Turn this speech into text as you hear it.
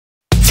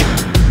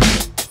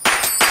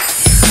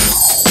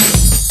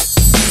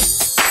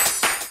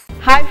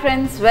Hi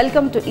friends,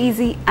 welcome to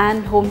Easy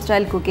and Home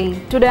Style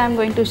Cooking. Today I'm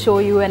going to show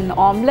you an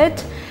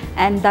omelette,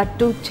 and that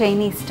too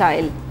Chinese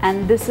style,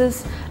 and this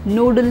is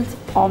noodles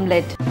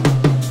omelette.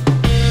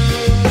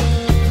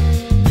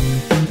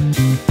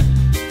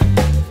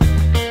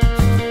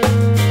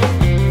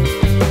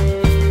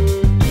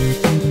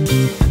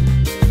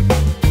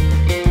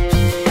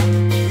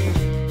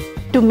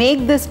 To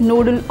make this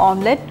noodle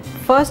omelette,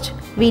 first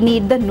we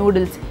need the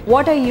noodles.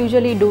 What I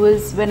usually do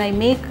is, when I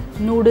make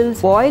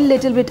noodles, boil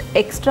little bit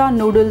extra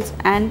noodles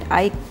and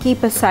I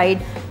keep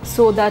aside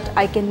so that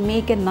I can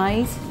make a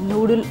nice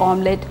noodle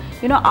omelette.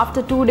 You know,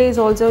 after 2 days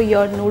also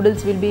your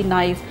noodles will be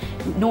nice.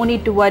 No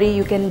need to worry,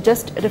 you can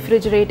just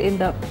refrigerate in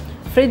the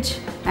fridge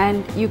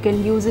and you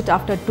can use it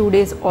after 2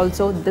 days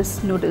also,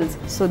 this noodles.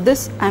 So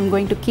this I'm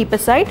going to keep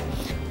aside.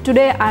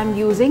 Today I'm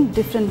using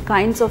different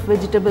kinds of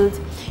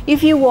vegetables.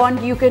 If you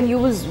want, you can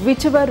use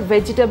whichever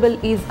vegetable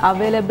is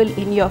available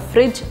in your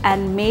fridge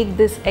and make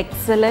this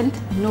excellent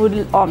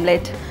noodle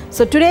omelette.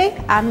 So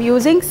today I'm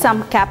using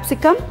some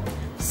capsicum.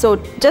 So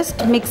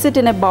just mix it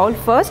in a bowl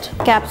first.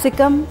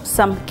 Capsicum,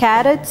 some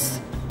carrots.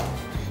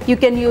 You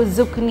can use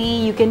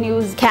zucchini, you can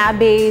use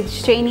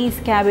cabbage, Chinese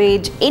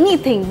cabbage,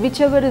 anything,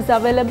 whichever is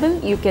available,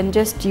 you can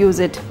just use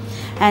it.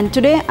 And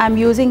today I'm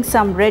using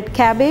some red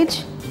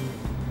cabbage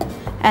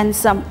and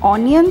some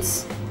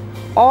onions.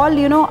 All,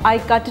 you know, I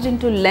cut it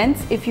into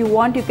lengths. If you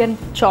want, you can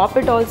chop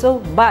it also,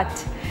 but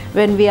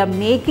when we are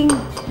making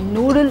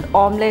noodle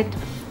omelette,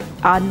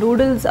 our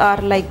noodles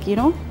are like, you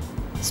know,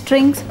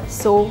 strings,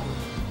 so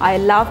I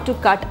love to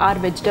cut our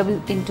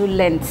vegetable into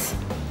lengths.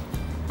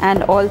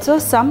 And also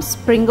some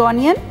spring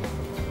onion,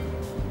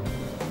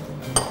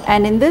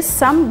 and in this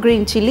some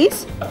green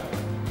chillies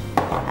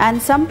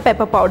and some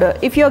pepper powder.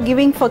 If you are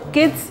giving for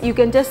kids, you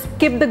can just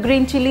skip the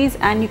green chillies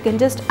and you can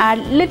just add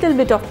little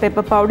bit of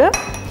pepper powder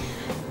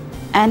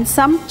and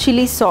some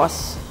chili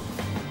sauce.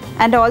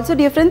 And also,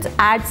 dear friends,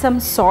 add some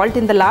salt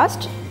in the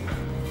last.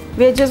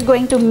 We are just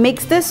going to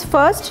mix this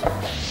first.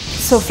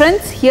 So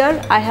friends,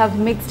 here I have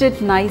mixed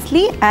it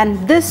nicely,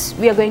 and this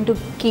we are going to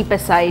keep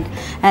aside.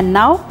 And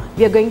now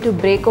we are going to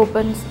break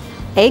open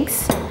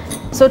eggs.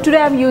 So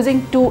today I am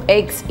using 2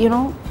 eggs. You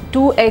know,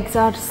 2 eggs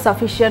are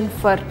sufficient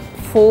for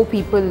 4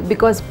 people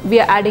because we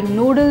are adding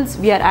noodles,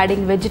 we are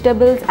adding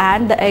vegetables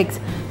and the eggs.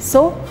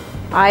 So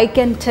I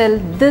can tell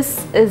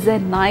this is a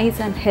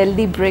nice and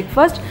healthy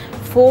breakfast.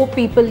 4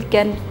 people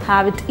can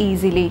have it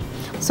easily.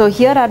 So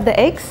here are the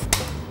eggs.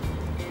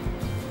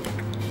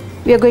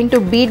 We are going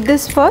to beat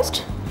this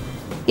first.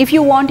 If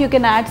you want, you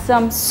can add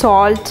some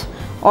salt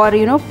or,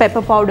 you know,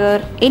 pepper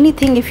powder,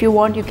 anything. If you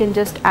want, you can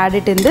just add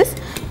it in this,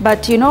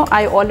 but you know,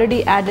 I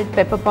already added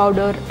pepper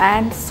powder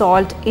and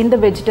salt in the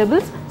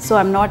vegetables, so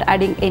I'm not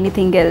adding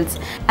anything else.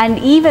 And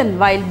even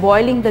while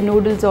boiling the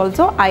noodles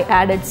also, I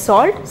added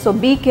salt, so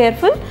be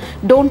careful,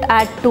 don't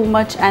add too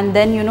much and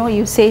then, you know,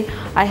 you say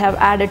I have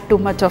added too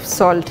much of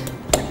salt.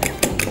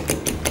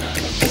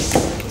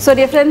 So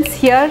dear friends,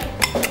 here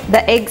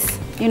the eggs,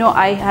 you know,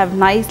 I have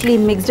nicely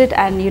mixed it,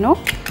 and you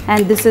know,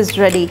 and this is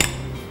ready.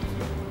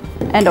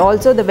 And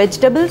also the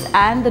vegetables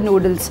and the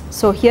noodles.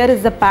 So here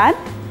is the pan.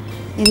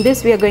 In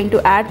this we are going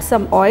to add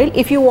some oil.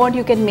 If you want,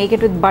 you can make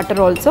it with butter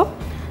also.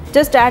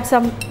 Just add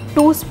some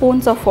 2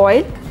 spoons of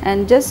oil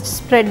and just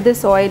spread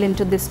this oil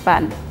into this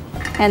pan.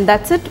 And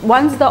that's it.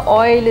 Once the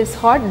oil is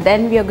hot,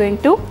 then we are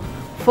going to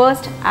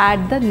first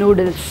add the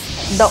noodles.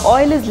 The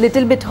oil is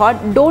little bit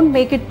hot. Don't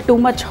make it too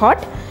much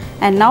hot.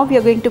 And now we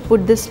are going to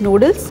put this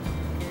noodles.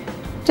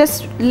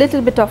 Just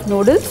little bit of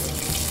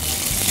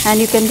noodles. And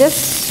you can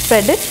just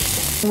spread it.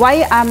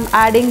 Why I'm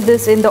adding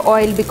this in the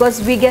oil?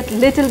 Because we get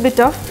little bit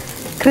of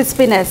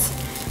crispiness.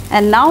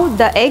 And now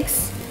the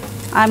eggs,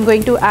 I'm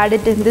going to add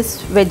it in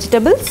this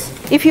vegetables.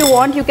 If you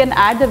want, you can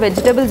add the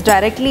vegetables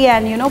directly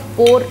and, you know,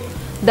 pour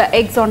the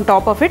eggs on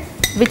top of it.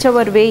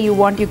 Whichever way you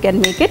want, you can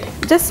make it.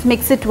 Just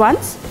mix it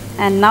once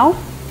and now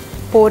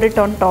pour it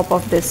on top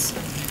of this.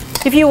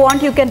 If you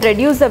want, you can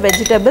reduce the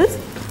vegetables.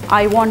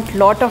 I want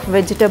lot of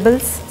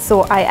vegetables,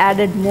 so I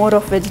added more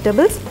of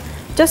vegetables.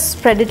 Just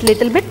spread it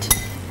little bit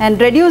and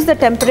reduce the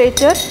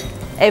temperature.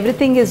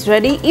 Everything is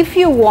ready. If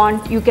you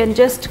want, you can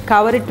just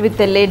cover it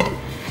with a lid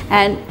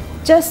and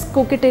just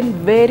cook it in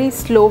very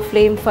slow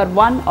flame for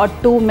 1 or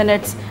 2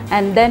 minutes,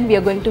 and then we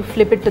are going to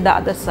flip it to the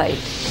other side.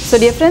 So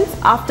dear friends,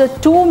 after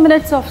 2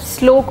 minutes of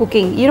slow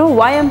cooking, you know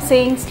why I'm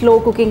saying slow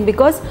cooking?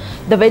 Because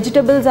the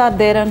vegetables are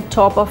there on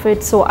top of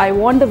it, so I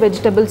want the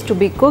vegetables to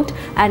be cooked,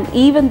 and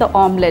even the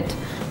omelette.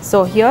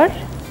 So here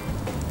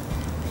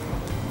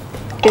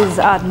is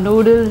our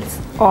noodles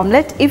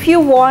omelette. If you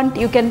want,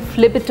 you can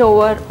flip it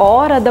over,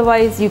 or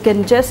otherwise you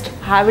can just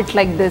have it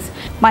like this.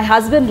 My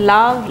husband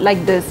loves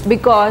like this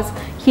because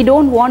he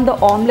don't want the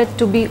omelette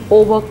to be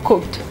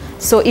overcooked.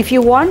 So if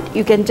you want,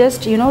 you can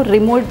just, you know,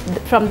 remove it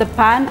from the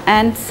pan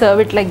and serve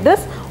it like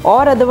this,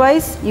 or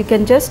otherwise you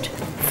can just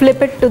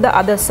flip it to the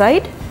other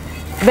side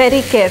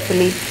very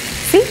carefully.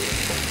 See,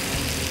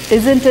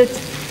 isn't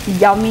it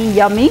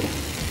yummy?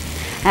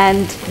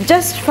 And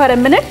just for a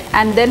minute,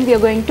 and then we are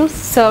going to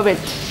serve it.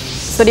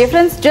 So dear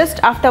friends, just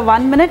after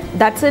 1 minute,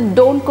 that's it.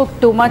 Don't cook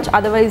too much,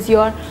 otherwise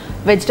your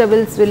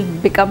vegetables will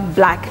become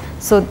black.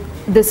 So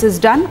this is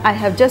done. I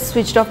have just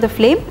switched off the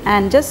flame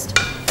and just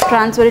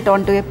transfer it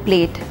onto a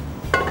plate.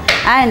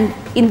 And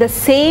in the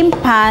same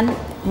pan,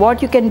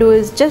 what you can do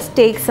is just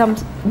take some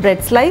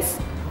bread slice.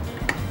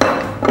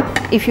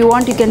 If you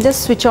want, you can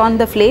just switch on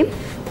the flame.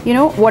 You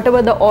know,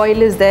 whatever the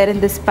oil is there in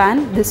this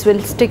pan, this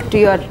will stick to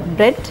your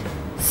bread.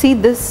 See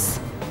this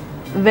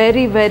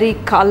very, very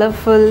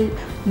colorful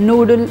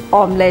noodle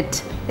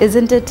omelette.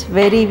 Isn't it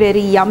very, very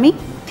yummy?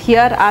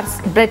 Here are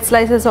bread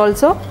slices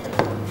also.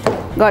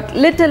 Got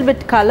little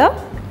bit color,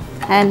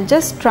 and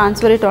just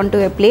transfer it onto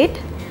a plate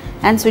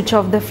and switch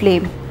off the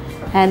flame.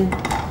 And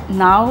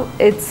now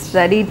it's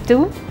ready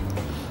to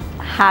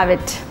have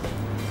it.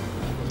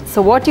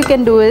 So what you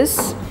can do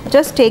is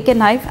just take a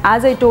knife.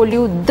 As I told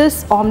you,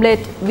 this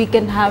omelette we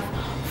can have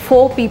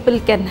 4 people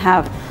can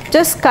have.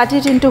 Just cut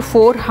it into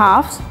 4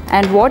 halves,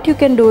 and what you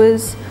can do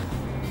is,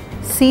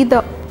 see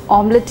the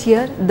omelette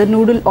here, the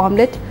noodle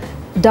omelette.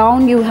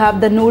 Down you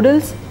have the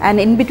noodles, and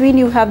in between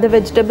you have the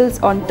vegetables.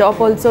 On top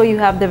also you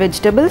have the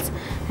vegetables,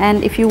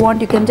 and if you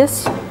want, you can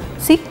just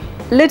see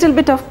little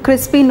bit of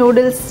crispy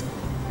noodles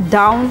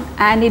down,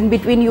 and in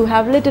between you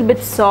have little bit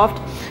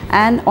soft,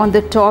 and on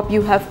the top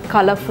you have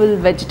colorful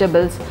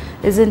vegetables.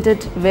 Isn't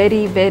it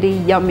very, very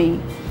yummy?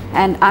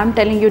 And I'm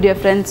telling you, dear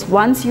friends,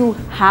 once you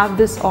have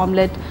this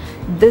omelette,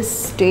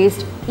 this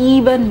tastes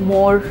even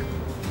more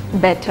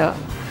better.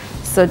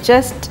 So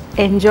just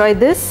enjoy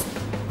this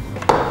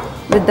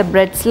with the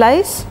bread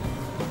slice.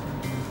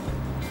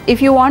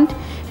 If you want,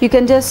 you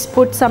can just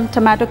put some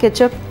tomato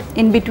ketchup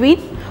in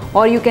between,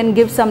 or you can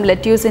give some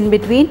lettuce in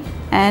between,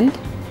 and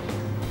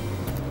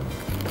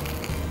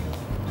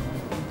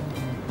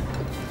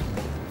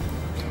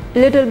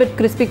little bit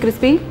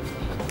crispy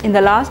in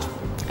the last,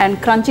 and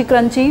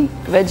crunchy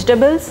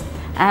vegetables,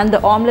 and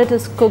the omelette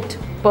is cooked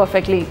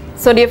perfectly.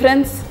 So dear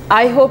friends,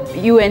 I hope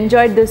you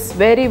enjoyed this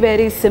very,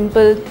 very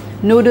simple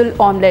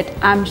noodle omelette.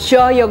 I'm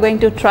sure you're going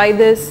to try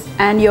this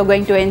and you're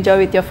going to enjoy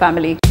with your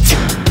family.